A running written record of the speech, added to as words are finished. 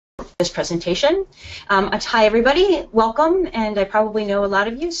this presentation. Hi everybody, welcome, and I probably know a lot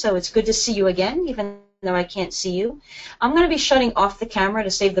of you, so it's good to see you again, even though I can't see you. I'm going to be shutting off the camera to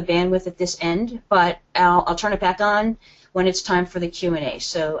save the bandwidth at this end, but I'll turn it back on when it's time for the Q&A,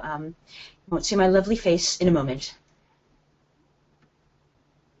 so you won't see my lovely face in a moment.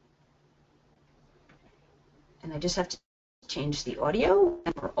 And I just have to change the audio,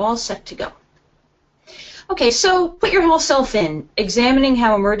 and we're all set to go. Okay, so put your whole self in, examining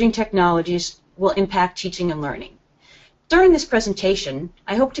how emerging technologies will impact teaching and learning. During this presentation,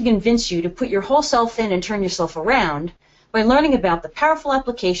 I hope to convince you to put your whole self in and turn yourself around by learning about the powerful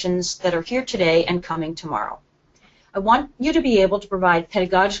applications that are here today and coming tomorrow. I want you to be able to provide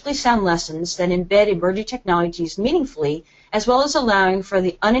pedagogically sound lessons that embed emerging technologies meaningfully, as well as allowing for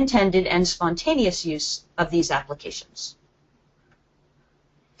the unintended and spontaneous use of these applications.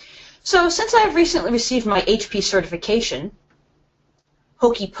 So since I have recently received my HP certification,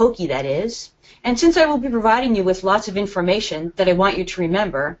 hokey pokey that is, and since I will be providing you with lots of information that I want you to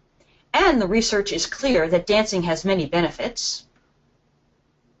remember, and the research is clear that dancing has many benefits,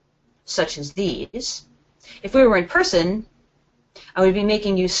 such as these, if we were in person, I would be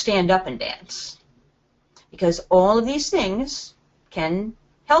making you stand up and dance, because all of these things can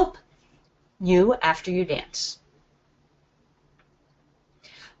help you after you dance.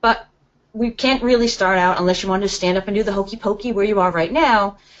 But we can't really start out unless you want to stand up and do the hokey pokey where you are right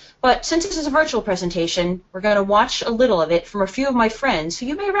now. But since this is a virtual presentation, we're going to watch a little of it from a few of my friends who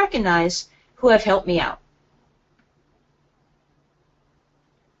you may recognize who have helped me out.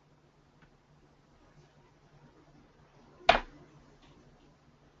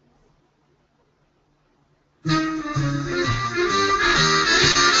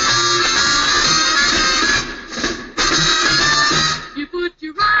 You put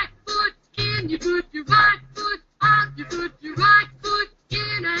your right foot in, you put your right foot out, you put your right foot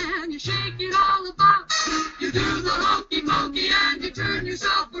in and you shake it all about. You do the hokey pokey and you turn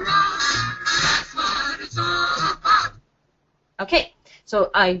yourself around. That's what it's all about. Okay,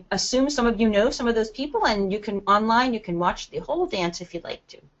 so I assume some of you know some of those people, and you can online, you can watch the whole dance if you'd like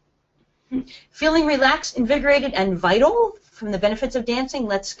to. Feeling relaxed, invigorated, and vital from the benefits of dancing?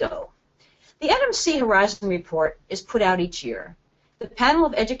 Let's go. The NMC Horizon Report is put out each year. The panel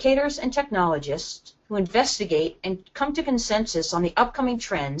of educators and technologists who investigate and come to consensus on the upcoming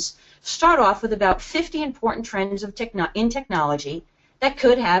trends start off with about 50 important trends in technology that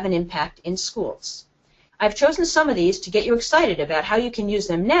could have an impact in schools. I've chosen some of these to get you excited about how you can use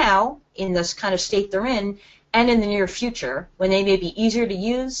them now, in this kind of state they're in, and in the near future, when they may be easier to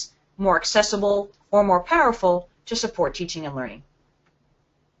use, more accessible, or more powerful to support teaching and learning.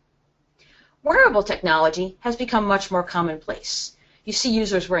 Wearable technology has become much more commonplace. You see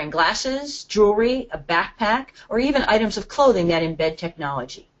users wearing glasses, jewelry, a backpack, or even items of clothing that embed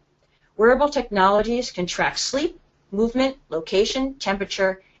technology. Wearable technologies can track sleep, movement, location,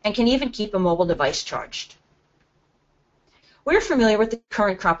 temperature, and can even keep a mobile device charged. We're familiar with the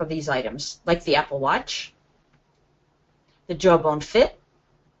current crop of these items, like the Apple Watch, the Jawbone Fit,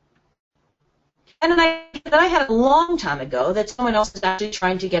 and an idea that I had a long time ago that someone else is actually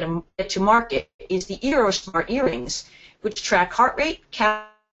trying to get to market is the EeroSmart earrings, which track heart rate,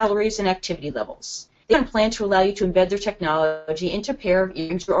 calories, and activity levels. They even plan to allow you to embed their technology into a pair of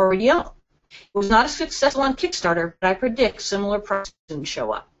earrings you already own. It was not a successful on Kickstarter, but I predict similar products soon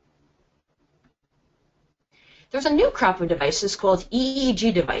show up. There's a new crop of devices called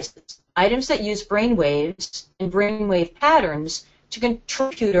EEG devices, items that use brain waves and brainwave patterns to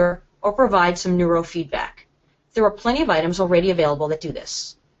control the computer or provide some neurofeedback. There are plenty of items already available that do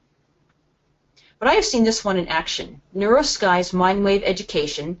this. But I have seen this one in action. NeuroSky's MindWave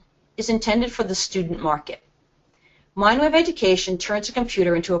Education is intended for the student market. MindWave Education turns a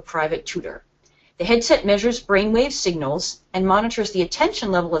computer into a private tutor. The headset measures brainwave signals and monitors the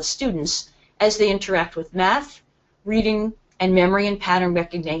attention level of students as they interact with math, reading, and memory and pattern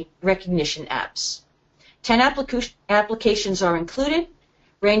recognition apps. 10 applications are included,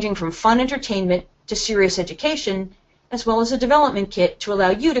 ranging from fun entertainment to serious education, as well as a development kit to allow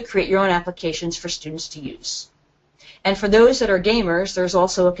you to create your own applications for students to use. And for those that are gamers, there's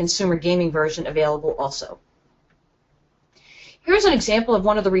also a consumer gaming version available also. Here's an example of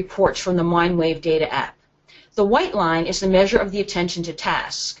one of the reports from the MindWave Data app. The white line is the measure of the attention to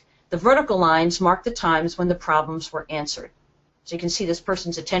task. The vertical lines mark the times when the problems were answered. So you can see this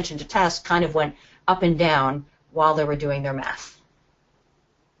person's attention to task kind of went up and down while they were doing their math.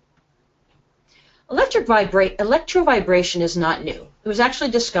 Electrovibration is not new. It was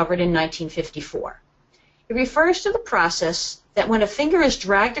actually discovered in 1954. It refers to the process that when a finger is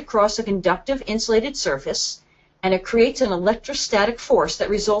dragged across a conductive insulated surface, and it creates an electrostatic force that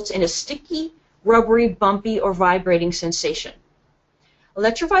results in a sticky, rubbery, bumpy, or vibrating sensation.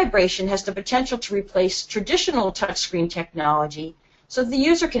 Electrovibration has the potential to replace traditional touchscreen technology so the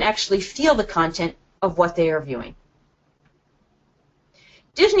user can actually feel the content of what they are viewing.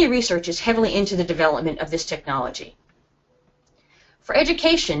 Disney Research is heavily into the development of this technology. For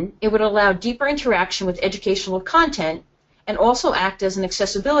education, it would allow deeper interaction with educational content and also act as an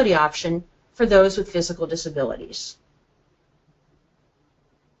accessibility option for those with physical disabilities.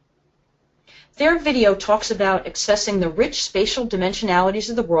 Their video talks about accessing the rich spatial dimensionalities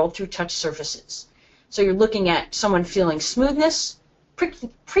of the world through touch surfaces. So you're looking at someone feeling smoothness,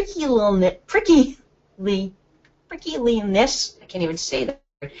 prickiness, I can't even say that,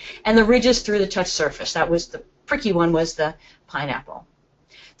 and the ridges through the touch surface. That was the pricky one, was the pineapple.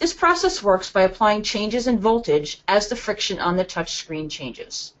 This process works by applying changes in voltage as the friction on the touch screen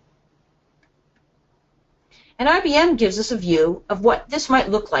changes. And IBM gives us a view of what this might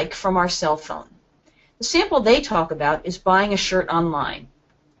look like from our cell phone. The sample they talk about is buying a shirt online.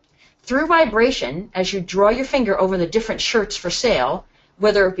 Through vibration, as you draw your finger over the different shirts for sale,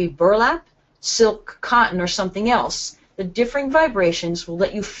 whether it be burlap, silk, cotton, or something else, the differing vibrations will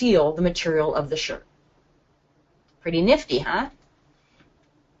let you feel the material of the shirt. Pretty nifty, huh?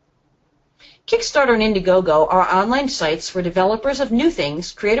 Kickstarter and Indiegogo are online sites where developers of new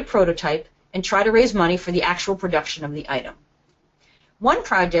things create a prototype and try to raise money for the actual production of the item. One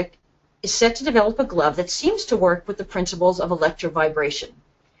project is set to develop a glove that seems to work with the principles of electrovibration.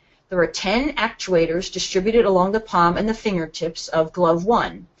 There are 10 actuators distributed along the palm and the fingertips of Glove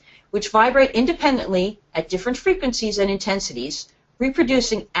 1, which vibrate independently at different frequencies and intensities,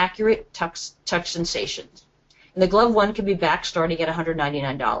 reproducing accurate touch sensations. And the Glove 1 can be back starting at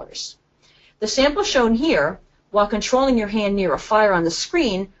 $199. The sample shown here, while controlling your hand near a fire on the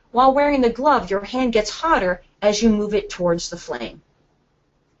screen, while wearing the glove, your hand gets hotter as you move it towards the flame.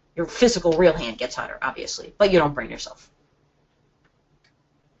 Your physical, real hand gets hotter, obviously, but you don't burn yourself.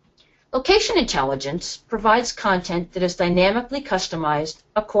 Location intelligence provides content that is dynamically customized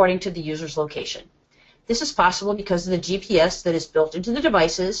according to the user's location. This is possible because of the GPS that is built into the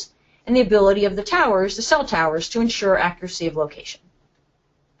devices and the ability of the cell towers, to ensure accuracy of location.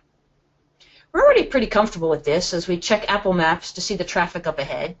 We're already pretty comfortable with this as we check Apple Maps to see the traffic up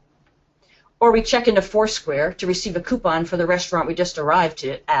ahead, or we check into Foursquare to receive a coupon for the restaurant we just arrived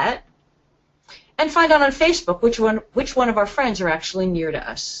at, and find out on Facebook which one of our friends are actually near to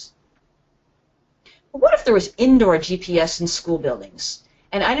us. But what if there was indoor GPS in school buildings,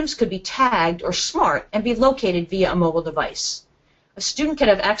 and items could be tagged or smart and be located via a mobile device? A student could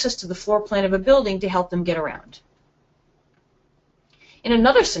have access to the floor plan of a building to help them get around. In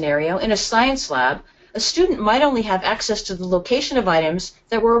another scenario, in a science lab, a student might only have access to the location of items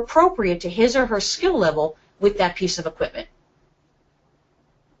that were appropriate to his or her skill level with that piece of equipment.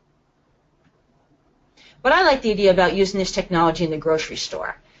 But I like the idea about using this technology in the grocery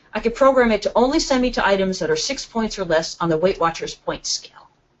store. I could program it to only send me to items that are 6 points or less on the Weight Watchers point scale.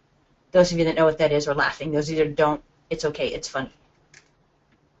 Those of you that know what that is are laughing. Those of you that don't, it's okay, it's funny.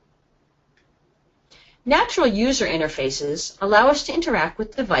 Natural user interfaces allow us to interact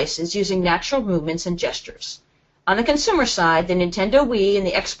with devices using natural movements and gestures. On the consumer side, the Nintendo Wii and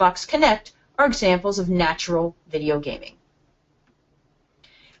the Xbox Kinect are examples of natural video gaming.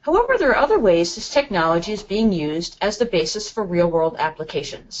 However, there are other ways this technology is being used as the basis for real-world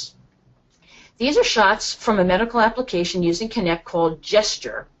applications. These are shots from a medical application using Kinect called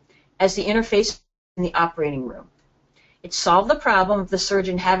Gesture as the interface in the operating room. It solved the problem of the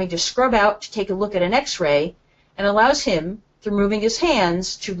surgeon having to scrub out to take a look at an X-ray, and allows him, through moving his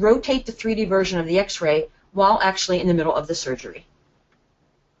hands, to rotate the 3D version of the X-ray while actually in the middle of the surgery.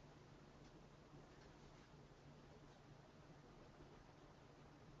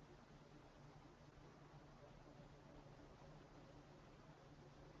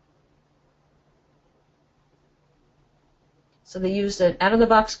 So they used an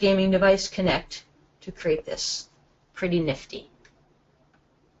out-of-the-box gaming device, Kinect, to create this. Pretty nifty.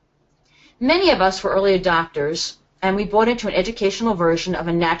 Many of us were early adopters, and we bought into an educational version of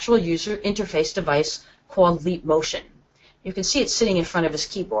a natural user interface device called Leap Motion. You can see it sitting in front of his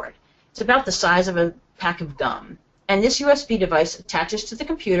keyboard. It's about the size of a pack of gum. And this USB device attaches to the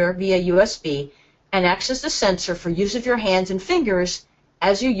computer via USB and acts as the sensor for use of your hands and fingers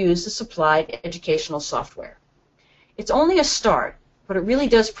as you use the supplied educational software. It's only a start, but it really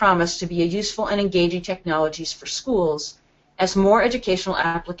does promise to be a useful and engaging technologies for schools as more educational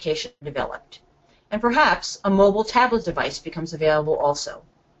applications are developed. And perhaps a mobile tablet device becomes available also.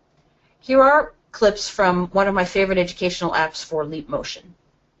 Here are clips from one of my favorite educational apps for Leap Motion.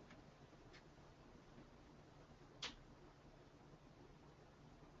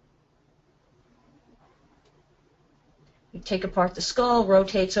 You take apart the skull,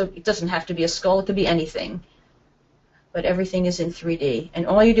 rotate, so it doesn't have to be a skull, it could be anything. But everything is in 3D. And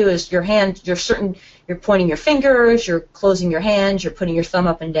all you do is your hand, you're pointing your fingers, you're closing your hands, you're putting your thumb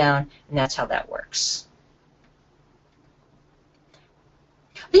up and down, and that's how that works.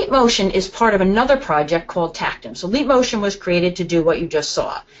 Leap Motion is part of another project called Tactum. So Leap Motion was created to do what you just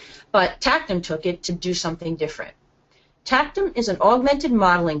saw, but Tactum took it to do something different. Tactum is an augmented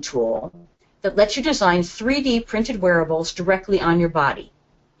modeling tool that lets you design 3D printed wearables directly on your body.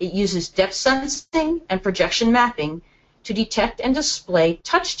 It uses depth sensing and projection mapping to detect and display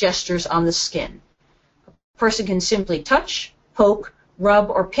touch gestures on the skin. A person can simply touch, poke, rub,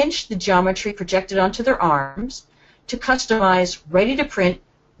 or pinch the geometry projected onto their arms to customize ready-to-print,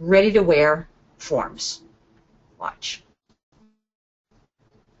 ready-to-wear forms. Watch.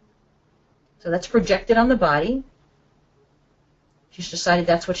 So that's projected on the body. She's decided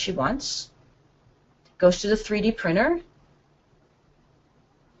that's what she wants. Goes to the 3D printer.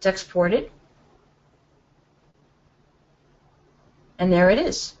 It's exported. And there it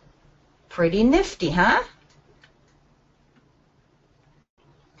is. Pretty nifty, huh?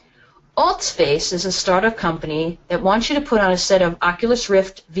 AltSpace is a startup company that wants you to put on a set of Oculus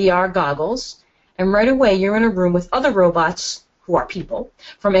Rift VR goggles, and right away you're in a room with other robots, who are people,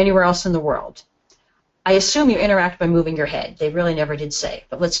 from anywhere else in the world. I assume you interact by moving your head. They really never did say,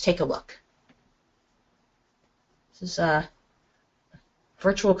 but let's take a look. This is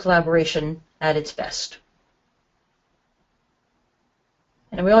virtual collaboration at its best.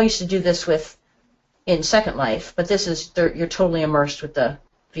 And we all used to do this in Second Life, but this is, you're totally immersed with the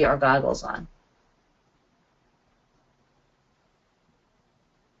VR goggles on.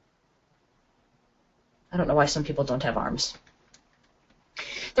 I don't know why some people don't have arms.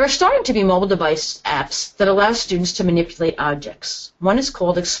 There are starting to be mobile device apps that allow students to manipulate objects. One is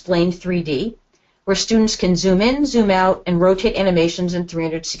called Explain 3D, where students can zoom in, zoom out, and rotate animations in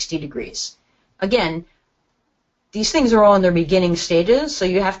 360 degrees. Again, these things are all in their beginning stages, so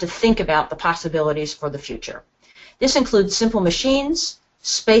you have to think about the possibilities for the future. This includes simple machines,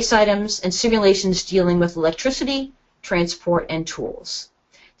 space items, and simulations dealing with electricity, transport, and tools.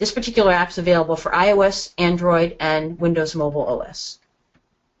 This particular app is available for iOS, Android, and Windows Mobile OS.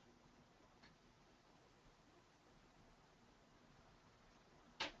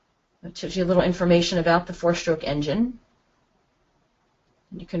 It tells you a little information about the four-stroke engine.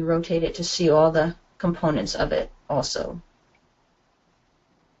 You can rotate it to see all the components of it also.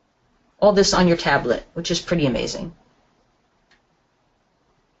 All this on your tablet, which is pretty amazing.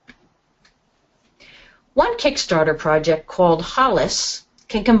 One Kickstarter project called Hollis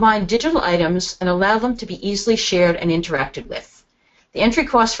can combine digital items and allow them to be easily shared and interacted with. The entry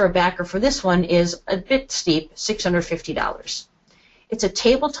cost for a backer for this one is a bit steep, $650. It's a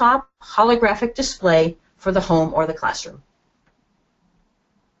tabletop holographic display for the home or the classroom.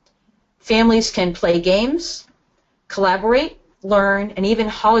 Families can play games, collaborate, learn, and even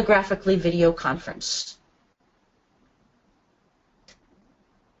holographically video conference.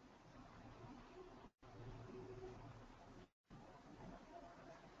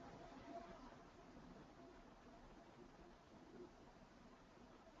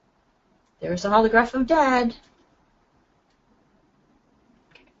 There's a holograph of Dad.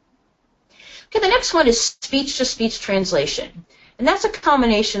 Okay, the next one is speech-to-speech translation. And that's a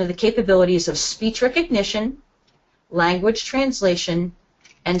combination of the capabilities of speech recognition, language translation,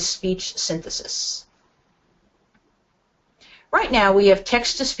 and speech synthesis. Right now, we have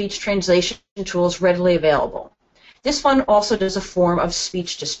text-to-speech translation tools readily available. This one also does a form of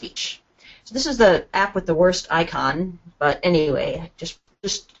speech-to-speech. So this is the app with the worst icon, but anyway, just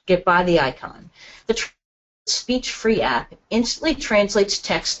get by the icon. The speech-free app instantly translates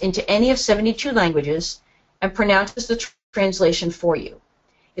text into any of 72 languages and pronounces the translation for you.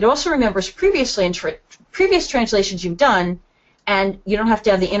 It also remembers previous translations you've done, and you don't have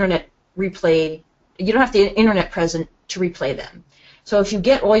to have the internet replayed. You don't have the internet present to replay them. So if you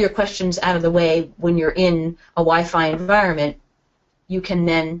get all your questions out of the way when you're in a Wi-Fi environment, you can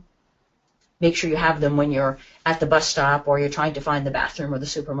then make sure you have them when you're at the bus stop or you're trying to find the bathroom or the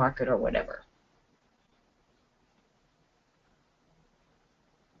supermarket or whatever.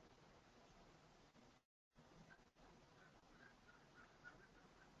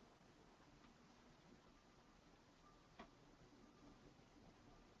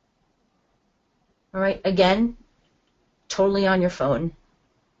 All right, again, totally on your phone,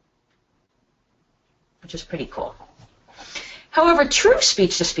 which is pretty cool. However, true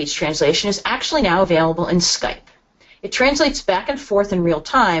speech-to-speech translation is actually now available in Skype. It translates back and forth in real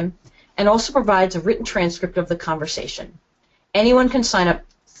time and also provides a written transcript of the conversation. Anyone can sign up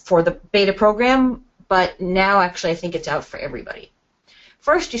for the beta program, but now actually I think it's out for everybody.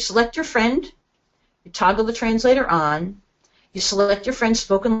 First, you select your friend, you toggle the translator on, you select your friend's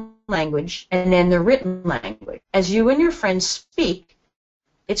spoken language, and then the written language. As you and your friends speak,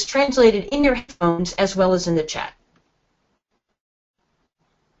 it's translated in your headphones as well as in the chat.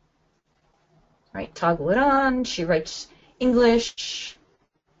 Right, toggle it on, she writes English,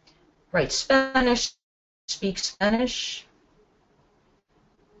 writes Spanish, speaks Spanish.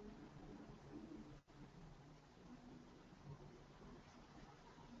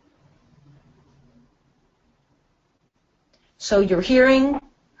 So you're hearing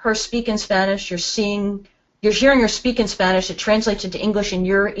her speak in Spanish, you're hearing her speak in Spanish, it translates into English in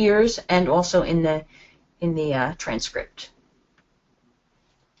your ears and also in the transcript.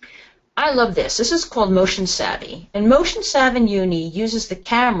 I love this. This is called Motion Savvy. And Motion Savvy Uni uses the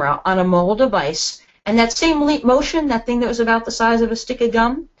camera on a mobile device, and that same leap motion, that thing that was about the size of a stick of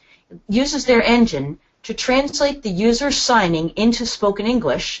gum, uses their engine to translate the user's signing into spoken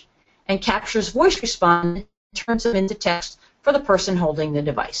English and captures voice response and turns them into text for the person holding the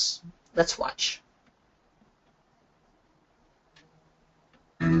device. Let's watch.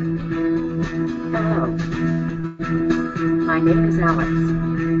 Hello. My name is Alex.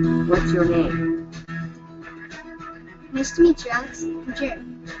 What's your name? Nice to meet you, Alex. I'm Jerry.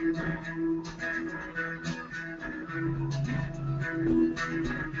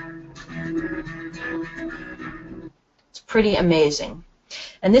 It's pretty amazing.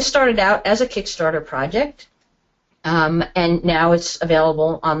 And this started out as a Kickstarter project, and now it's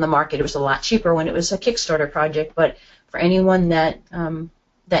available on the market. It was a lot cheaper when it was a Kickstarter project, but for anyone that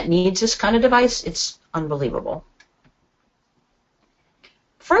that needs this kind of device, it's unbelievable.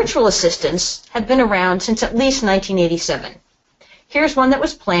 Virtual assistants have been around since at least 1987. Here's one that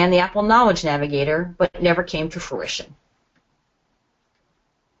was planned, the Apple Knowledge Navigator, but never came to fruition.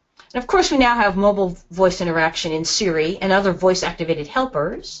 And of course, we now have mobile voice interaction in Siri and other voice-activated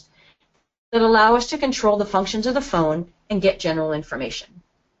helpers that allow us to control the functions of the phone and get general information.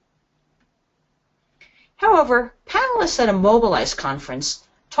 However, panelists at a Mobilize conference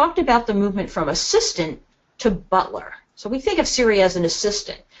talked about the movement from assistant to butler. So we think of Siri as an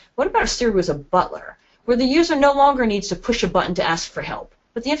assistant. What about if Siri was a butler, where the user no longer needs to push a button to ask for help,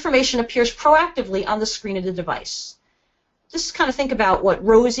 but the information appears proactively on the screen of the device? Just kind of think about what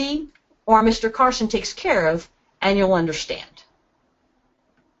Rosie or Mr. Carson takes care of, and you'll understand.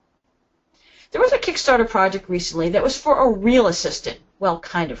 There was a Kickstarter project recently that was for a real assistant. Well,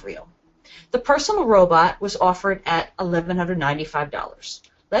 kind of real. The personal robot was offered at $1,195.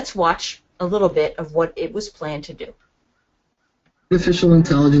 Let's watch a little bit of what it was planned to do. Artificial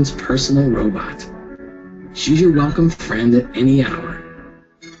intelligence personal robot. She's your welcome friend at any hour.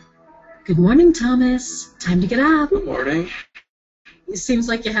 Good morning, Thomas. Time to get up. Good morning. It seems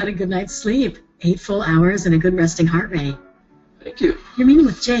like you had a good night's sleep. 8 full hours and a good resting heart rate. Thank you. Your meeting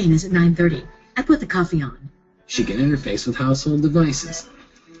with Jane is at 9:30. I put the coffee on. She can interface with household devices.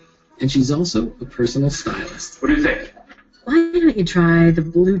 And she's also a personal stylist. What do you think? Why don't you try the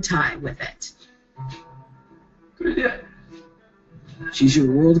blue tie with it? Good idea. She's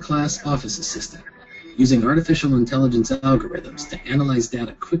your world-class office assistant, using artificial intelligence algorithms to analyze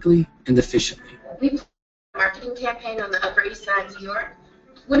data quickly and efficiently. We planned a marketing campaign on the Upper East Side of New York.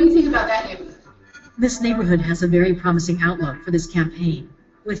 What do you think about that neighborhood? This neighborhood has a very promising outlook for this campaign,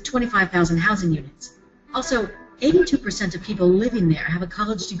 with 25,000 housing units. Also, 82% of people living there have a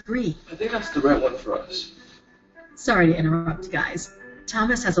college degree. I think that's the right one for us. Sorry to interrupt, guys.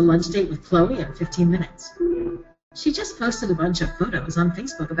 Thomas has a lunch date with Chloe in 15 minutes. She just posted a bunch of photos on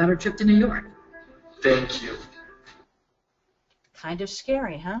Facebook about her trip to New York. Thank you. Kind of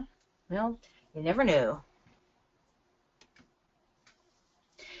scary, huh? Well, you never know.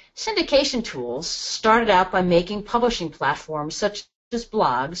 Syndication tools started out by making publishing platforms such as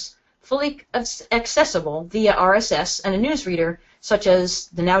blogs fully accessible via RSS and a newsreader such as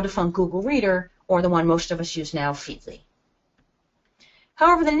the now defunct Google Reader or the one most of us use now, Feedly.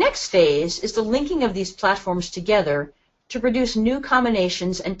 However, the next phase is the linking of these platforms together to produce new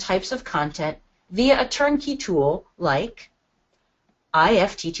combinations and types of content via a turnkey tool like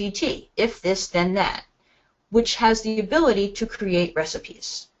IFTTT, if this then that, which has the ability to create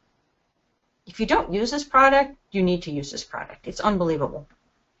recipes. If you don't use this product, you need to use this product. It's unbelievable.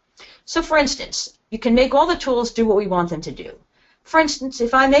 So for instance, you can make all the tools do what we want them to do. For instance,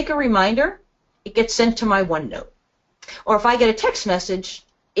 if I make a reminder, it gets sent to my OneNote. Or if I get a text message,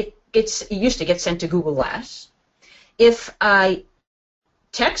 it used to get sent to Google Glass. If I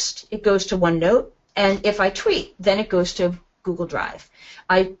text, it goes to OneNote. And if I tweet, then it goes to Google Drive.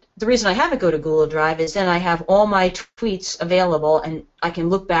 The reason I have it go to Google Drive is then I have all my tweets available and I can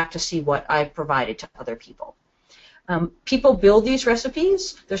look back to see what I've provided to other people. People build these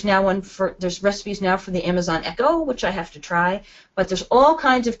recipes. There's recipes now for the Amazon Echo, which I have to try, but there's all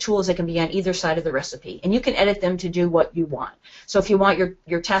kinds of tools that can be on either side of the recipe, and you can edit them to do what you want. So if you want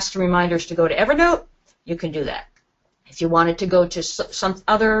your tasks and reminders to go to Evernote, you can do that. If you want it to go to some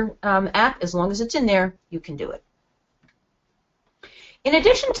other app, as long as it's in there, you can do it. In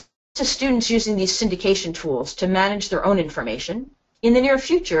addition to students using these syndication tools to manage their own information, in the near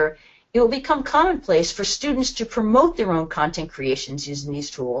future, it will become commonplace for students to promote their own content creations using these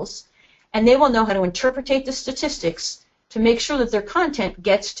tools, and they will know how to interpret the statistics to make sure that their content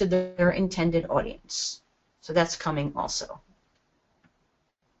gets to their intended audience. So that's coming also.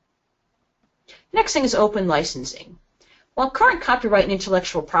 Next thing is open licensing. While current copyright and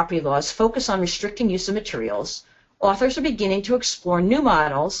intellectual property laws focus on restricting use of materials, authors are beginning to explore new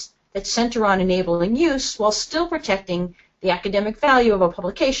models that center on enabling use while still protecting the academic value of a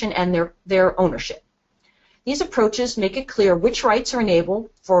publication and their ownership. These approaches make it clear which rights are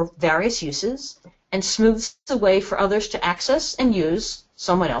enabled for various uses and smooths the way for others to access and use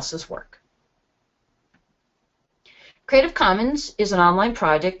someone else's work. Creative Commons is an online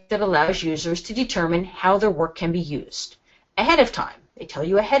project that allows users to determine how their work can be used ahead of time. They tell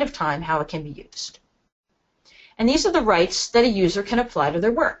you ahead of time how it can be used. And these are the rights that a user can apply to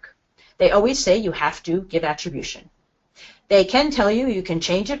their work. They always say you have to give attribution. They can tell you you can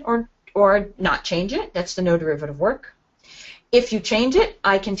change it or not change it. That's the no derivative work. If you change it,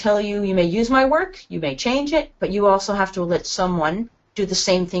 I can tell you you may use my work, you may change it, but you also have to let someone do the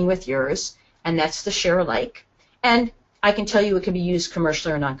same thing with yours, and that's the share alike. And I can tell you it can be used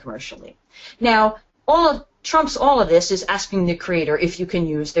commercially or non-commercially. Now, trumps all of this is asking the creator if you can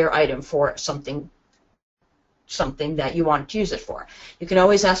use their item for something that you want to use it for. You can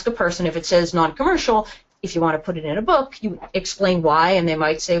always ask a person if it says non-commercial. If you want to put it in a book, you explain why, and they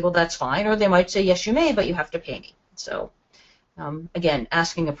might say, well, that's fine, or they might say, yes, you may, but you have to pay me. So, again,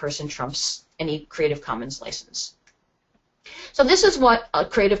 asking a person trumps any Creative Commons license. So this is what a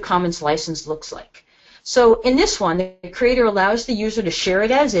Creative Commons license looks like. So in this one, the creator allows the user to share it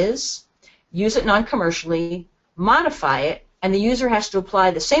as is, use it non-commercially, modify it, and the user has to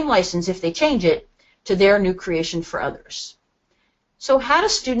apply the same license if they change it to their new creation for others. So how do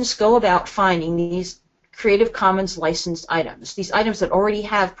students go about finding these Creative Commons licensed items, these items that already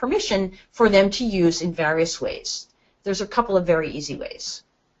have permission for them to use in various ways? There's a couple of very easy ways.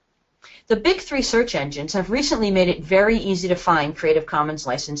 The big three search engines have recently made it very easy to find Creative Commons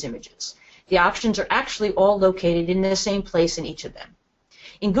licensed images. The options are actually all located in the same place in each of them.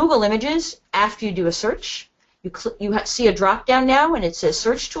 In Google Images, after you do a search, you see a drop-down now, and it says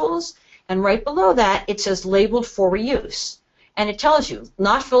Search Tools, and right below that it says Labeled for Reuse. And it tells you,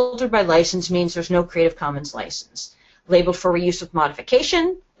 not filtered by license means there's no Creative Commons license. Labeled for reuse with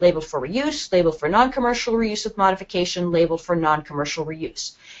modification, labeled for reuse, labeled for non-commercial reuse with modification, labeled for non-commercial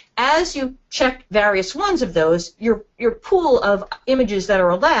reuse. As you check various ones of those, your pool of images that are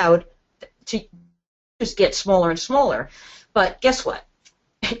allowed to just get smaller and smaller. But guess what?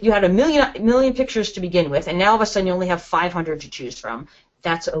 You had a million pictures to begin with, and now all of a sudden you only have 500 to choose from.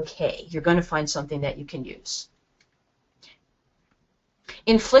 That's okay. You're going to find something that you can use.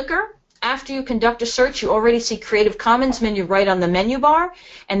 In Flickr, after you conduct a search, you already see Creative Commons menu right on the menu bar,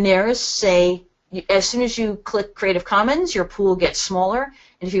 and there's, say, as soon as you click Creative Commons, your pool gets smaller,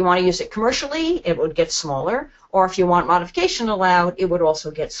 and if you want to use it commercially, it would get smaller, or if you want modification allowed, it would also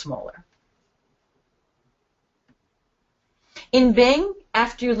get smaller. In Bing,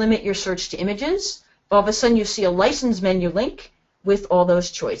 after you limit your search to images, all of a sudden you see a license menu link with all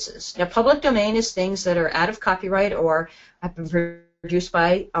those choices. Now, public domain is things that are out of copyright or have been produced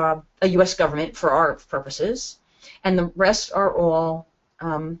by a U.S. government for our purposes, and the rest are all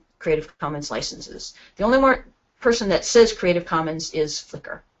Creative Commons licenses. The only person that says Creative Commons is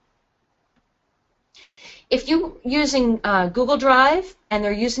Flickr. If you're using Google Drive and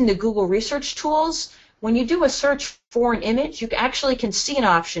they're using the Google research tools, when you do a search for an image, you actually can see an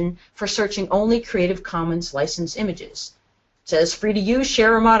option for searching only Creative Commons licensed images. It says free to use,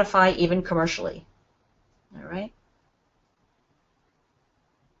 share, or modify, even commercially. All right.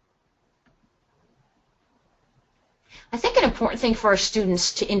 I think an important thing for our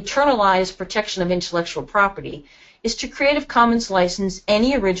students to internalize protection of intellectual property is to Creative Commons license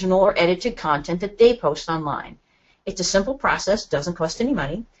any original or edited content that they post online. It's a simple process, doesn't cost any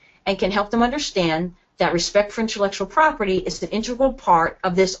money, and can help them understand that respect for intellectual property is an integral part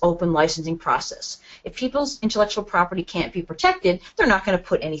of this open licensing process. If people's intellectual property can't be protected, they're not going to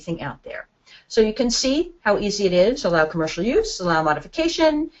put anything out there. So you can see how easy it is. Allow commercial use, allow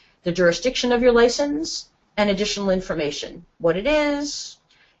modification, the jurisdiction of your license, and additional information. What it is,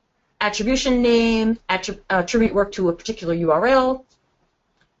 attribution name, attribute work to a particular URL,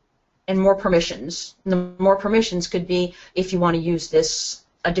 and more permissions. And the more permissions could be, if you want to use this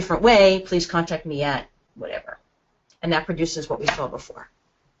a different way, please contact me at whatever. And that produces what we saw before.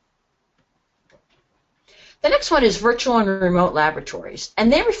 The next one is virtual and remote laboratories,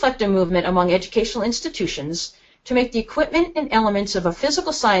 and they reflect a movement among educational institutions to make the equipment and elements of a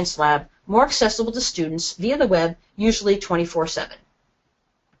physical science lab more accessible to students via the web, usually 24/7.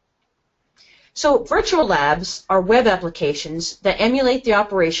 So virtual labs are web applications that emulate the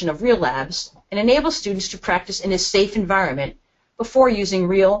operation of real labs and enable students to practice in a safe environment before using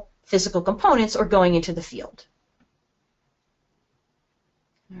real physical components or going into the field.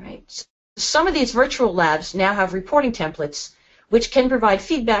 All right. Some of these virtual labs now have reporting templates which can provide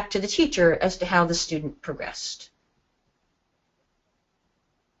feedback to the teacher as to how the student progressed.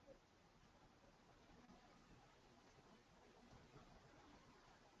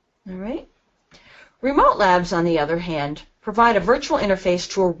 All right. Remote labs, on the other hand, provide a virtual interface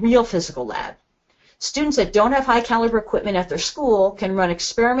to a real physical lab. Students that don't have high-caliber equipment at their school can run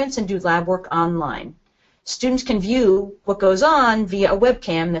experiments and do lab work online. Students can view what goes on via a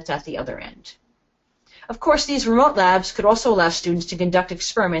webcam that's at the other end. Of course, these remote labs could also allow students to conduct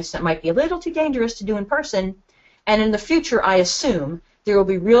experiments that might be a little too dangerous to do in person, and in the future, I assume, there will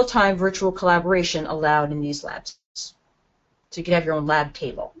be real-time virtual collaboration allowed in these labs. So you could have your own lab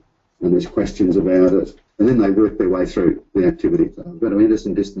table. And there's questions about it, and then they work their way through the activity. So I've got to enter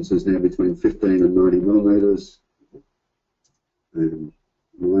some distances now between 15 and 90 millimetres, and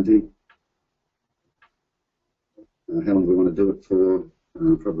 90. How long do we want to do it for?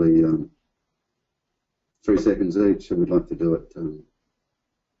 Probably 3 seconds each, and we'd like to do it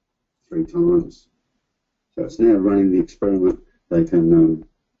 3 times. So it's now running the experiment. They can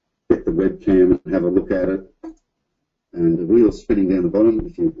get the webcam and have a look at it. And the wheel's spinning down the bottom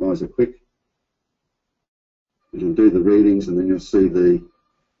if your eyes are quick. You'll do the readings, and then you'll see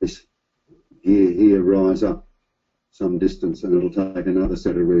this gear here rise up some distance, and it'll take another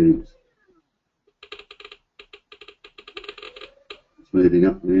set of readings. It's moving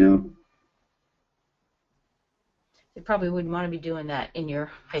up now. You probably wouldn't want to be doing that in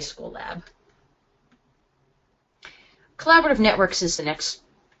your high school lab. Collaborative networks is the next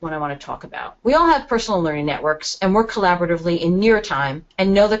one I want to talk about. We all have personal learning networks and work collaboratively in near time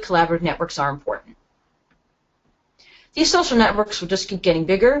and know that collaborative networks are important. These social networks will just keep getting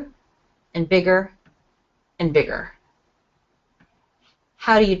bigger and bigger and bigger.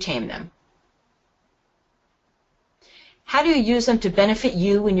 How do you tame them? How do you use them to benefit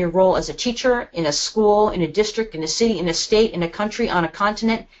you in your role as a teacher, in a school, in a district, in a city, in a state, in a country, on a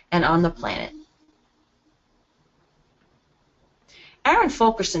continent, and on the planet? Aaron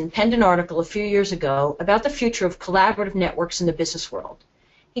Fulkerson penned an article a few years ago about the future of collaborative networks in the business world.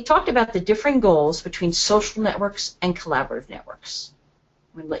 He talked about the differing goals between social networks and collaborative networks.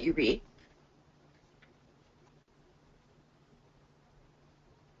 I'm going to let you read.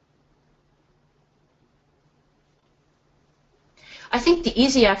 I think the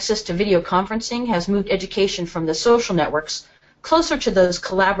easy access to video conferencing has moved education from the social networks closer to those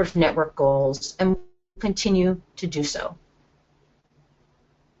collaborative network goals and will continue to do so.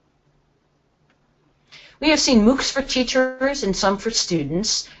 We have seen MOOCs for teachers and some for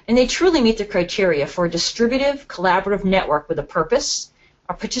students, and they truly meet the criteria for a distributive, collaborative network with a purpose,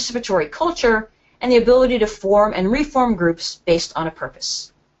 a participatory culture, and the ability to form and reform groups based on a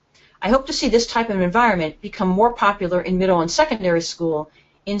purpose. I hope to see this type of environment become more popular in middle and secondary school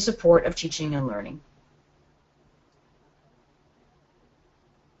in support of teaching and learning.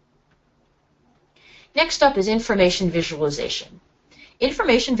 Next up is information visualization.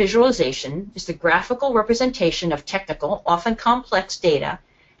 Information visualization is the graphical representation of technical, often complex data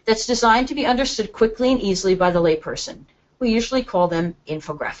that's designed to be understood quickly and easily by the layperson. We usually call them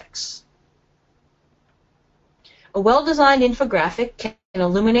infographics. A well-designed infographic can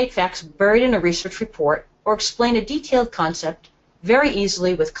illuminate facts buried in a research report or explain a detailed concept very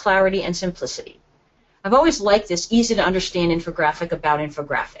easily with clarity and simplicity. I've always liked this easy-to-understand infographic about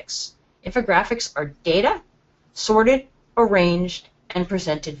infographics. Infographics are data, sorted, arranged, and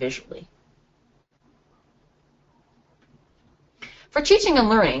presented visually. For teaching and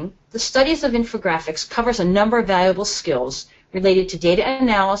learning, the studies of infographics covers a number of valuable skills related to data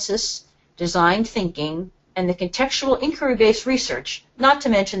analysis, design thinking, and the contextual inquiry-based research, not to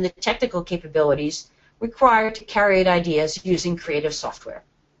mention the technical capabilities required to carry out ideas using creative software.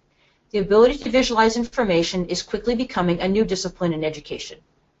 The ability to visualize information is quickly becoming a new discipline in education.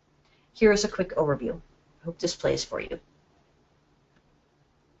 Here is a quick overview. I hope this plays for you.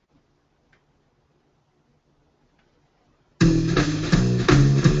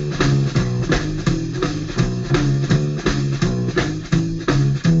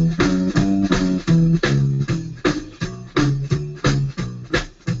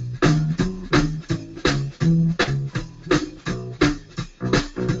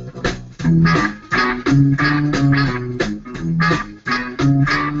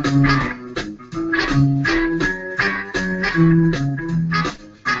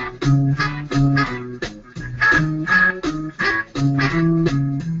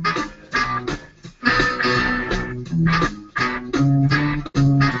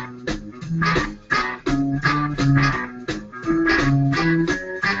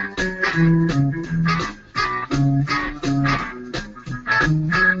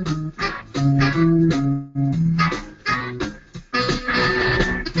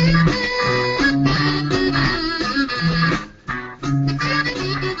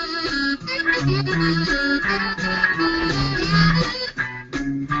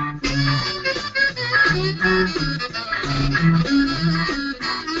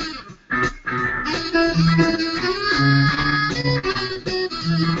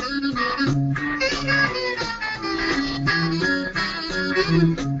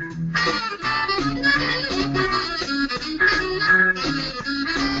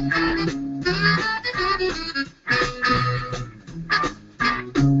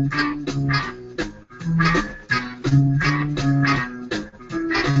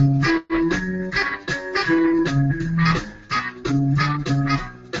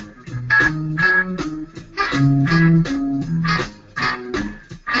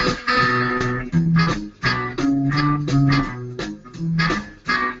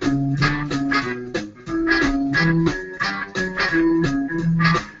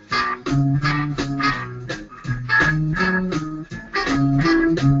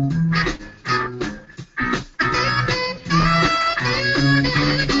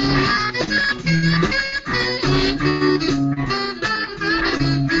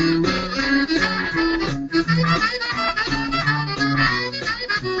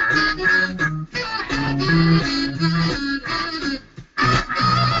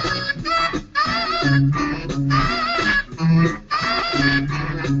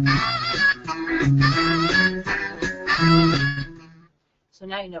 So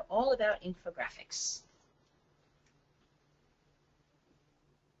now you know all about infographics.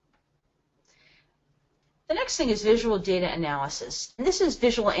 The next thing is visual data analysis, and this is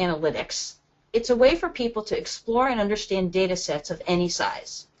visual analytics. It's a way for people to explore and understand data sets of any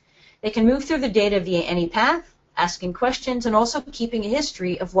size. They can move through the data via any path, asking questions, and also keeping a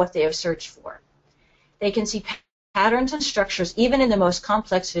history of what they have searched for. They can see patterns and structures even in the most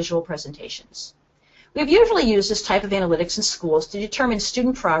complex visual presentations. We have usually used this type of analytics in schools to determine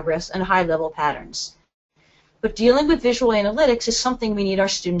student progress and high-level patterns. But dealing with visual analytics is something we need our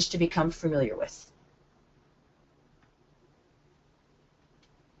students to become familiar with.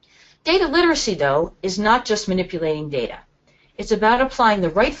 Data literacy, though, is not just manipulating data. It's about applying the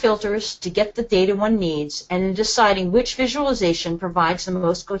right filters to get the data one needs and in deciding which visualization provides the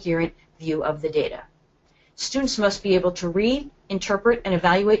most coherent view of the data. Students must be able to read, interpret, and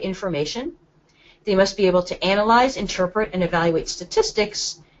evaluate information. They must be able to analyze, interpret, and evaluate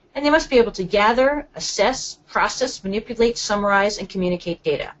statistics, and they must be able to gather, assess, process, manipulate, summarize, and communicate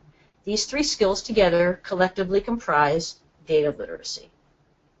data. These three skills together collectively comprise data literacy.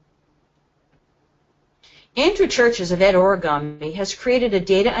 Andrew Churches of EdOrigami has created a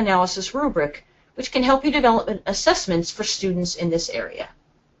data analysis rubric which can help you develop assessments for students in this area.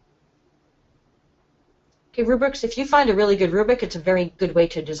 Okay, rubrics, if you find a really good rubric, it's a very good way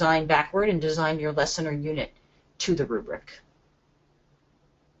to design backward and design your lesson or unit to the rubric.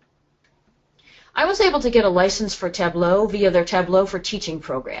 I was able to get a license for Tableau via their Tableau for Teaching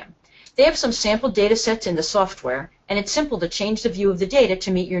program. They have some sample data sets in the software, and it's simple to change the view of the data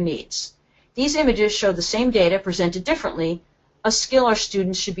to meet your needs. These images show the same data presented differently, a skill our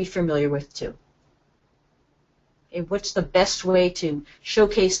students should be familiar with too. Okay, what's the best way to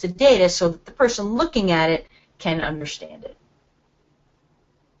showcase the data so that the person looking at it can understand it?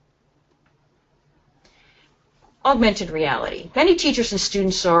 Augmented reality. Many teachers and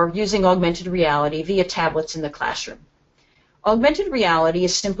students are using augmented reality via tablets in the classroom. Augmented reality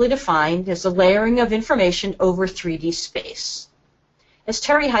is simply defined as the layering of information over 3D space. As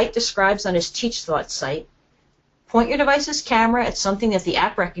Terry Height describes on his Teach Thoughts site, point your device's camera at something that the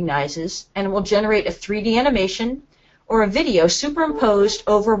app recognizes and it will generate a 3D animation or a video superimposed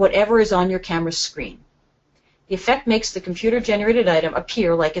over whatever is on your camera's screen. The effect makes the computer-generated item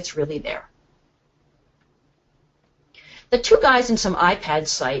appear like it's really there. The Two Guys and Some iPads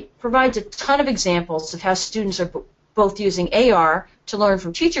site provides a ton of examples of how students are both using AR to learn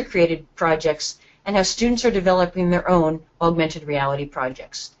from teacher-created projects and how students are developing their own augmented reality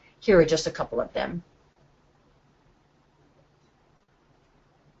projects. Here are just a couple of them.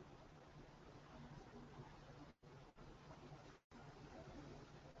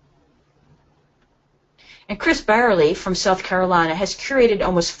 And Chris Barley from South Carolina has curated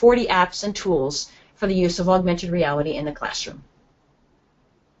almost 40 apps and tools for the use of augmented reality in the classroom.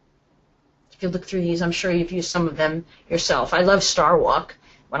 If you look through these, I'm sure you've used some of them yourself. I love Star Walk.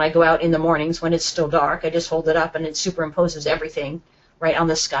 When I go out in the mornings when it's still dark, I just hold it up and it superimposes everything right on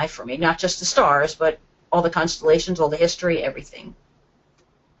the sky for me. Not just the stars, but all the constellations, all the history, everything.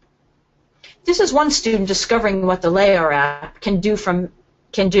 This is one student discovering what the Layer app can do from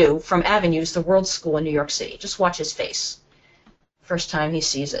Avenues, the World School in New York City. Just watch his face. First time he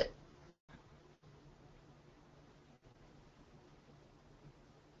sees it.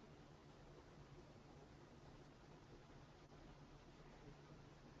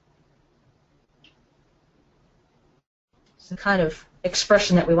 It's the kind of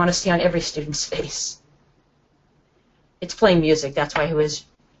expression that we want to see on every student's face. It's playing music, that's why he was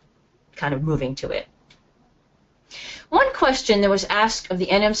kind of moving to it. One question that was asked of the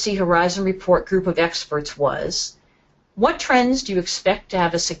NMC Horizon Report group of experts was, what trends do you expect to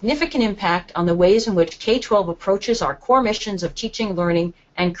have a significant impact on the ways in which K-12 approaches our core missions of teaching, learning,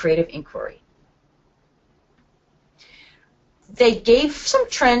 and creative inquiry? They gave some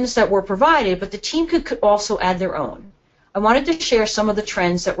trends that were provided, but the team could also add their own. I wanted to share some of the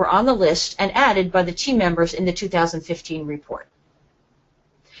trends that were on the list and added by the team members in the 2015 report.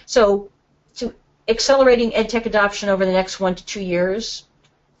 So, to accelerating EdTech adoption over the next 1 to 2 years,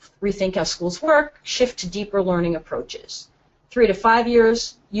 rethink how schools work, shift to deeper learning approaches. 3 to 5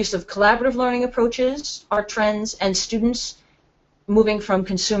 years, use of collaborative learning approaches are trends, and students moving from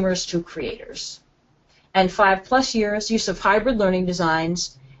consumers to creators. And 5+ years, use of hybrid learning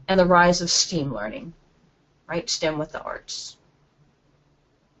designs and the rise of STEAM learning, right? STEM with the arts.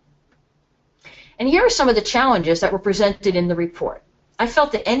 And here are some of the challenges that were presented in the report. I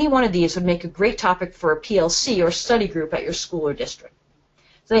felt that any one of these would make a great topic for a PLC or study group at your school or district.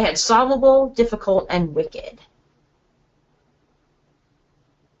 So they had solvable, difficult, and wicked.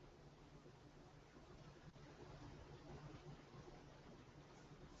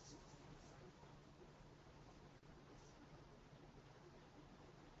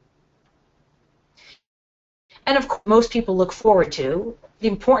 And of course, most people look forward to the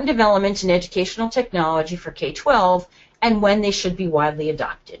important developments in educational technology for K-12 and when they should be widely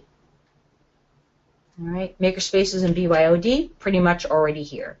adopted. All right, makerspaces and BYOD, pretty much already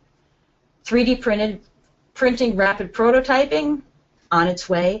here. 3D printing, rapid prototyping, on its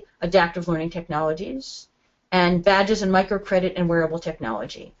way, adaptive learning technologies, and badges and microcredit and wearable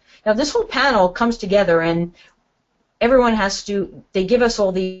technology. Now this whole panel comes together and everyone has to, they give us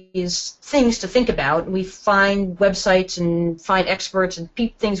all these things to think about. We find websites and find experts and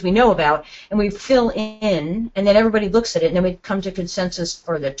things we know about, and we fill in, and then everybody looks at it, and then we come to consensus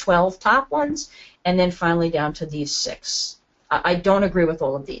for the 12 top ones, and then finally down to these 6. I don't agree with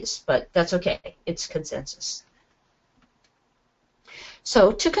all of these, but that's okay. It's consensus.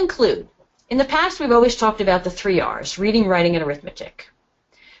 So to conclude, in the past we've always talked about the 3 R's, reading, writing, and arithmetic.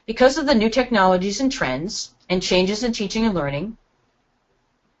 Because of the new technologies and trends and changes in teaching and learning,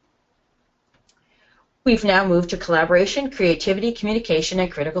 we've now moved to collaboration, creativity, communication,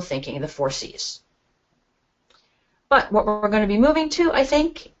 and critical thinking, the 4 C's. But what we're going to be moving to, I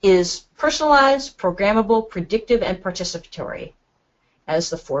think, is personalized, programmable, predictive, and participatory as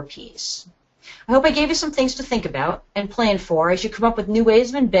the 4 P's. I hope I gave you some things to think about and plan for as you come up with new ways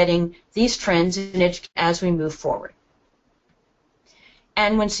of embedding these trends in education as we move forward.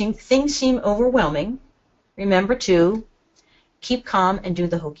 And when things seem overwhelming, remember to keep calm and do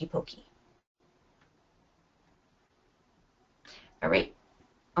the hokey pokey. All right,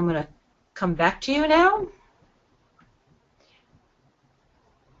 I'm going to come back to you now.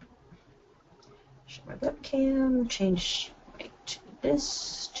 Show my webcam, change right to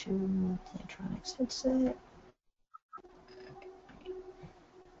this, to Plantronics headset.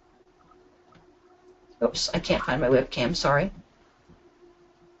 Oops, I can't find my webcam, sorry.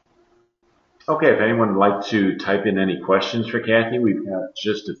 Okay, if anyone would like to type in any questions for Kathy, we've got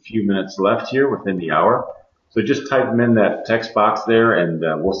just a few minutes left here within the hour. So just type them in that text box there, and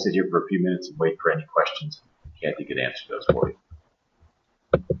we'll sit here for a few minutes and wait for any questions. Kathy could answer those for you.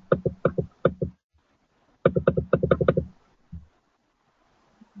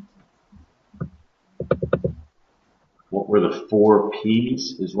 were the 4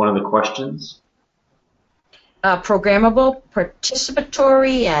 Ps is one of the questions. Programmable,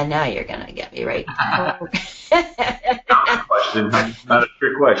 participatory, and now you're going to get me right. Not a trick question. Not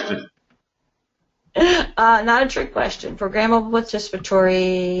a trick question. Programmable,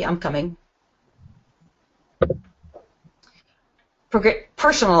 participatory, I'm coming.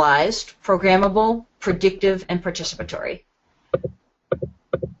 Personalized, programmable, predictive, and participatory.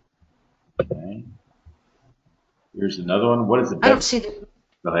 Okay. Here's another one. What is the best? I don't see the.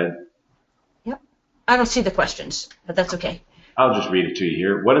 Go ahead. Yep. I don't see the questions, but that's okay. I'll just read it to you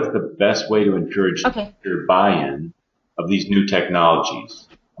here. What is the best way to encourage your buy-in of these new technologies?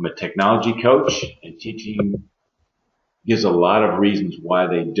 I'm a technology coach, and teaching gives a lot of reasons why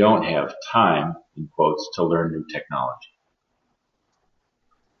they don't have time, in quotes, to learn new technology.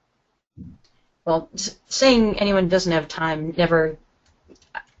 Well, saying anyone doesn't have time never,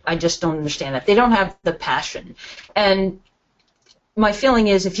 I just don't understand that. They don't have the passion. And my feeling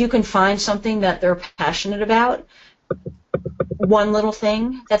is if you can find something that they're passionate about, one little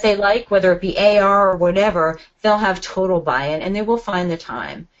thing that they like, whether it be AR or whatever, they'll have total buy-in and they will find the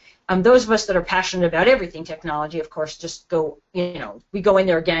time. Those of us that are passionate about everything technology, of course, just go, we go in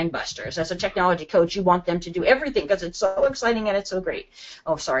there gangbusters. As a technology coach, you want them to do everything because it's so exciting and it's so great.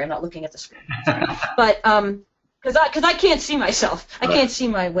 Oh, sorry, I'm not looking at the screen. Sorry. But because I can't see myself. I can't see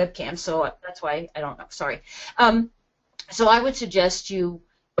my webcam, so that's why I don't know. Sorry. So I would suggest you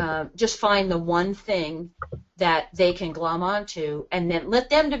just find the one thing that they can glom onto and then let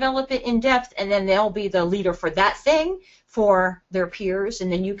them develop it in depth, and then they'll be the leader for that thing for their peers, and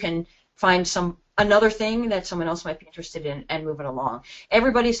then you can find another thing that someone else might be interested in and move it along.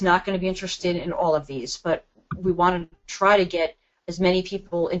 Everybody's not going to be interested in all of these, but we want to try to get as many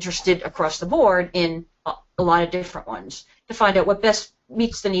people interested across the board in a lot of different ones to find out what best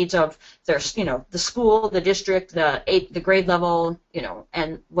meets the needs of their, the school, the district, the grade level,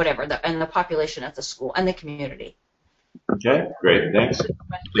 and whatever, and the population at the school and the community. Okay, great, thanks.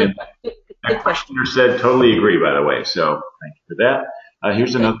 Good question. Questioner said totally agree, by the way, so thank you for that.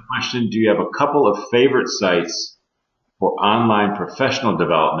 Here's another question. Do you have a couple of favorite sites for online professional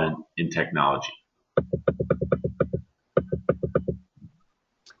development in technology?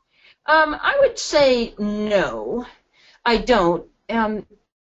 I would say no, I don't. I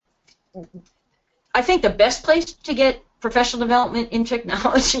think the best place to get professional development in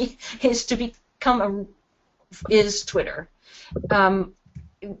technology is to is Twitter.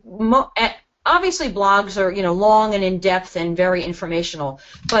 Obviously, blogs are long and in depth and very informational,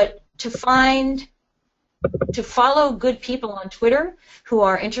 but to follow good people on Twitter who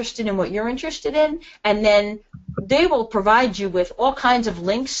are interested in what you're interested in, and then they will provide you with all kinds of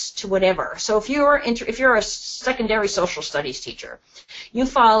links to whatever. So if you're a secondary social studies teacher, you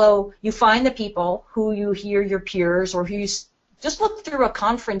find the people who you hear your peers, or who you just look through a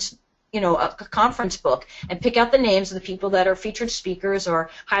conference book and pick out the names of the people that are featured speakers or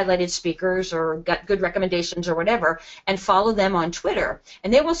highlighted speakers or got good recommendations or whatever, and follow them on Twitter.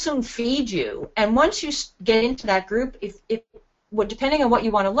 And they will soon feed you. And once you get into that group, depending on what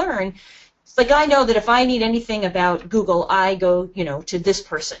you want to learn, like I know that if I need anything about Google, I go, to this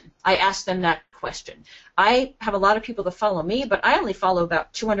person. I ask them that question. I have a lot of people that follow me, but I only follow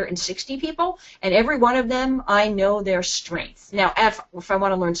about 260 people, and every one of them, I know their strength. Now, if I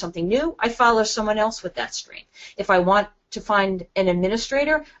want to learn something new, I follow someone else with that strength. If I want to find an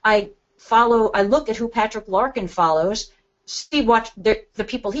administrator, I look at who Patrick Larkin follows, see what the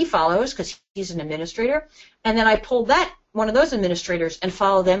people he follows, because he's an administrator, and then I pull one of those administrators and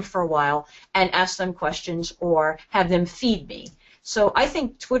follow them for a while and ask them questions or have them feed me. So I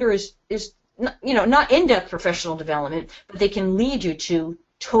think Twitter is not in-depth professional development, but they can lead you to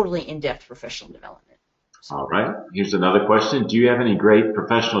totally in-depth professional development. So. All right. Here's another question. Do you have any great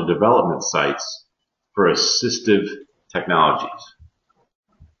professional development sites for assistive technologies?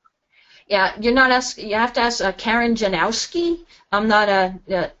 Yeah, you have to ask Karen Janowski. I'm not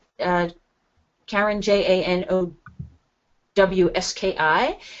Karen JANOWSKI.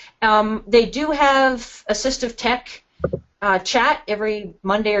 They do have assistive tech chat every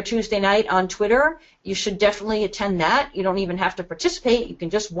Monday or Tuesday night on Twitter. You should definitely attend that. You don't even have to participate. You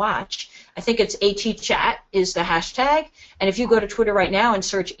can just watch. I think it's ATChat is the hashtag. And if you go to Twitter right now and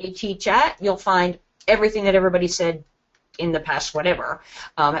search ATChat, you'll find everything that everybody said in the past, whatever,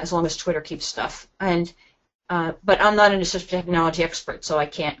 as long as Twitter keeps stuff. And but I'm not an assistive technology expert, so I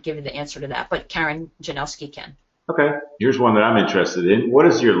can't give you the answer to that. But Karen Janowski can. Okay. Here's one that I'm interested in. What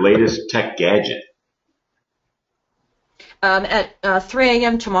is your latest tech gadget? At 3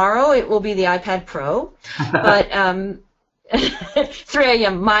 a.m. tomorrow, it will be the iPad Pro. But 3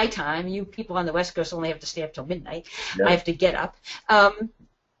 a.m. my time. You people on the West Coast only have to stay up till midnight. Yeah. I have to get up. Other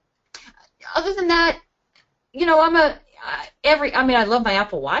than that, I love my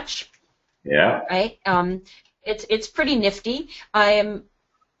Apple Watch. Yeah. Right. It's pretty nifty. I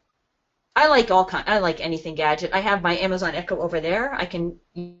like anything gadget. I have my Amazon Echo over there. I can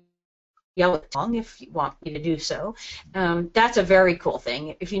yell at the song if you want me to do so. That's a very cool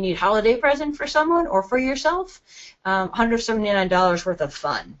thing. If you need holiday present for someone or for yourself, $179 worth of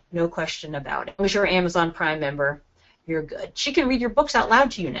fun, no question about it. As long as you're an Amazon Prime member, you're good. She can read your books out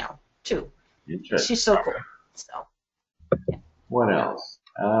loud to you now, too. Interesting. She's so cool. So, yeah. What else?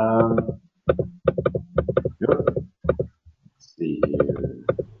 Let's see here.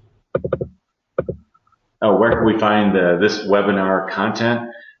 Oh, where can we find this webinar content?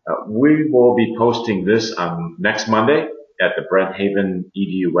 We will be posting this on next Monday at the Brenthaven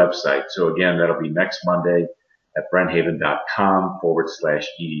EDU website. So again, that'll be next Monday at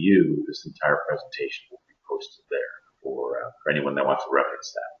brenthaven.com/EDU. This entire presentation will be posted there for anyone that wants to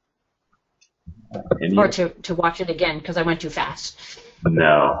reference that. Or to watch it again because I went too fast.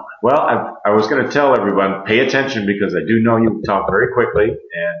 No. Well, I was going to tell everyone, pay attention because I do know you talk very quickly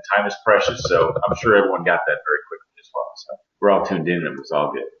and time is precious, so I'm sure everyone got that very quickly as well. So we're all tuned in and it was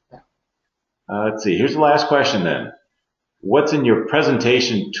all good. Let's see. Here's the last question then. What's in your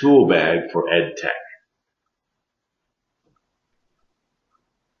presentation tool bag for EdTech?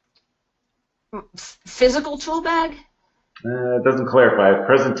 Physical tool bag? It doesn't clarify.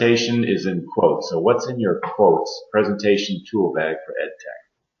 Presentation is in quotes. So what's in your quotes presentation tool bag for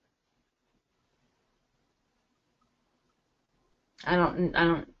EdTech? I don't.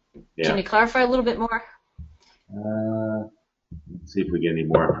 Yeah. Can you clarify a little bit more? Let's see if we get any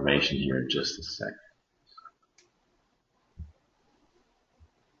more information here in just a second.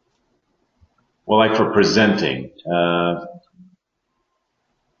 Well, like for presenting. The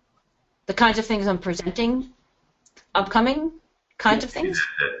kinds of things I'm presenting? Upcoming kinds of things?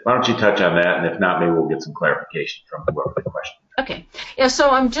 Why don't you touch on that, and if not, maybe we'll get some clarification from whoever the question is. Okay. Yeah, so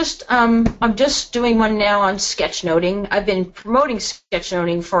I'm just doing one now on sketchnoting. I've been promoting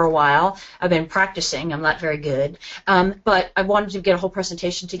sketchnoting for a while. I've been practicing. I'm not very good. But I wanted to get a whole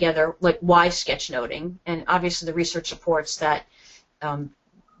presentation together, like why sketchnoting. And obviously the research supports that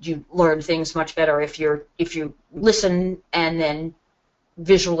you learn things much better if you listen and then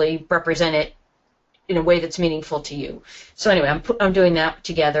visually represent it in a way that's meaningful to you. So anyway, I'm doing that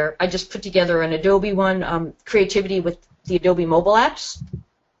together. I just put together an Adobe one, creativity with the Adobe mobile apps,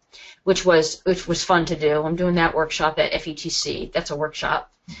 which was fun to do. I'm doing that workshop at FETC. That's a workshop.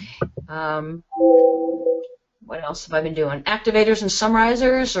 What else have I been doing? Activators and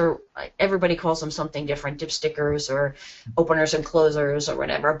summarizers, or everybody calls them something different, dip stickers or openers and closers or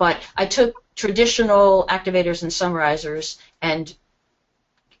whatever. But I took traditional activators and summarizers and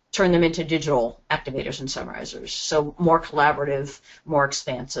turn them into digital activators and summarizers. So more collaborative, more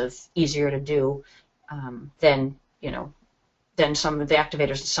expansive, easier to do than some of the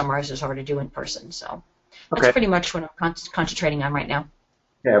activators and summarizers are to do in person. So that's pretty much what I'm concentrating on right now.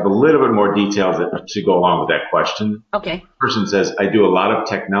 Okay, I have a little bit more details to go along with that question. Okay. The person says, I do a lot of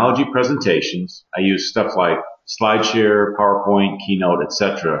technology presentations. I use stuff like SlideShare, PowerPoint, Keynote,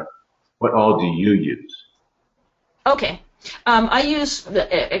 etc. What all do you use? Okay. I use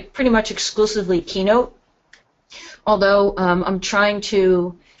pretty much exclusively Keynote, although I'm trying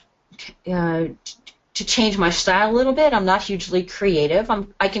to change my style a little bit. I'm not hugely creative.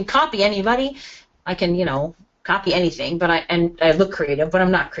 I can copy anybody. I can, copy anything, but I look creative, but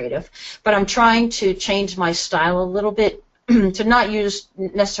I'm not creative. But I'm trying to change my style a little bit to not use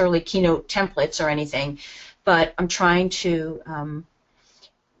necessarily Keynote templates or anything, but I'm trying to.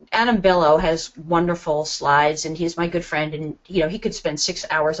 Adam Bello has wonderful slides, and he's my good friend, and he could spend 6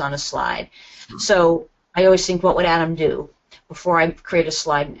 hours on a slide. So I always think, what would Adam do before I create a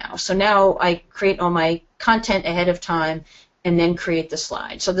slide now? So now I create all my content ahead of time and then create the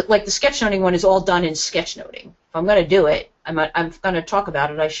slide. So like the sketchnoting one is all done in sketchnoting. If I'm going to do it, I'm going to talk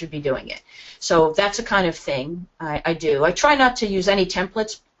about it, I should be doing it. So that's the kind of thing I do. I try not to use any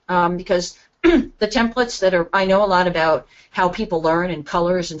templates because the templates I know a lot about how people learn and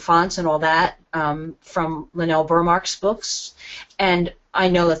colors and fonts and all that from Linnell Burmark's books, and I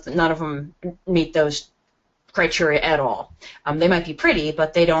know that none of them meet those criteria at all. They might be pretty,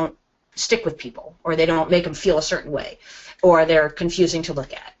 but they don't stick with people, or they don't make them feel a certain way, or they're confusing to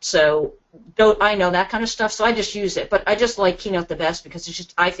look at. So I know that kind of stuff, so I just use it. But I just like Keynote the best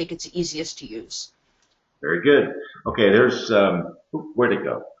because I think it's the easiest to use. Very good. Okay, there's where'd it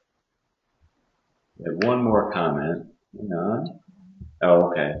go? We have one more comment. Hang on.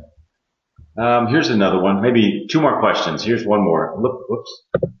 Oh, okay. Here's another one. Maybe two more questions. Here's one more. Whoops.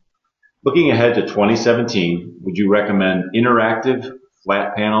 Looking ahead to 2017, would you recommend interactive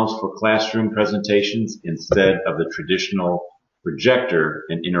flat panels for classroom presentations instead of the traditional projector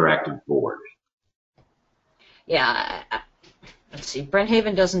and interactive board? Yeah. Let's see. Brent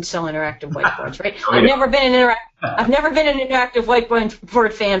Haven doesn't sell interactive whiteboards, right? Oh, yeah. I've never been an interactive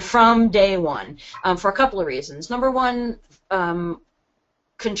whiteboard fan from day one, for a couple of reasons. Number one,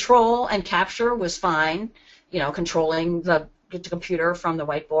 control and capture was fine. You know, controlling the computer from the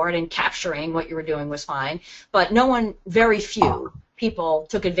whiteboard and capturing what you were doing was fine. But very few people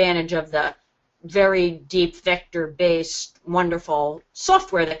took advantage of the very deep vector-based, wonderful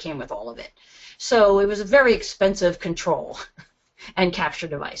software that came with all of it. So it was a very expensive control and capture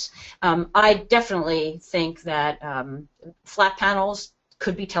device. I definitely think that flat panels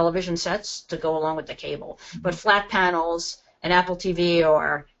could be television sets to go along with the cable, but flat panels, an Apple TV,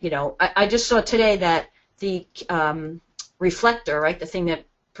 or, you know, I just saw today that the reflector, right, the thing that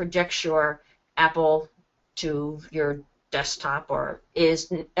projects your Apple to your desktop or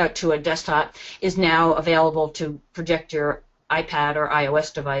is to a desktop, is now available to project your iPad or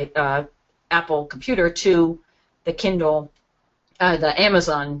iOS device, Apple computer, to the Kindle, the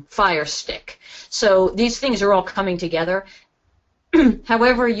Amazon Fire Stick. So these things are all coming together.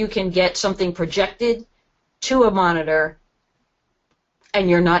 However you can get something projected to a monitor and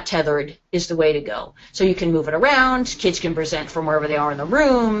you're not tethered is the way to go. So you can move it around, kids can present from wherever they are in the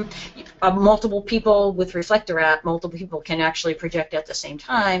room, multiple people with reflector app, multiple people can actually project at the same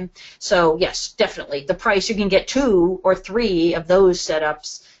time. So yes, definitely. The price, you can get 2 or 3 of those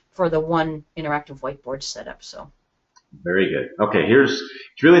setups for the one interactive whiteboard setup. So. Very good. Okay,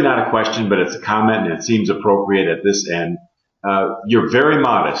 it's really not a question, but it's a comment, and it seems appropriate at this end. You're very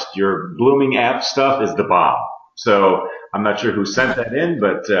modest. Your Blooming app stuff is the bomb. So I'm not sure who sent that in,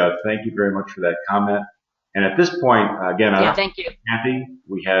 but thank you very much for that comment. And at this point, again, thank you. Kathy,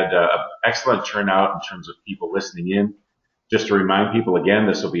 we had an excellent turnout in terms of people listening in. Just to remind people again,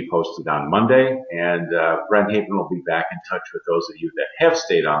 this will be posted on Monday, and Brent Haven will be back in touch with those of you that have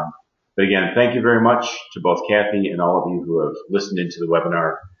stayed on. But again, thank you very much to both Kathy and all of you who have listened into the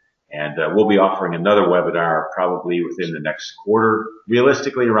webinar. And we'll be offering another webinar probably within the next quarter,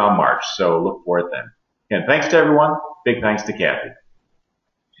 realistically around March. So look for it then. Again, thanks to everyone. Big thanks to Kathy.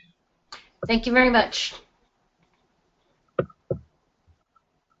 Thank you very much.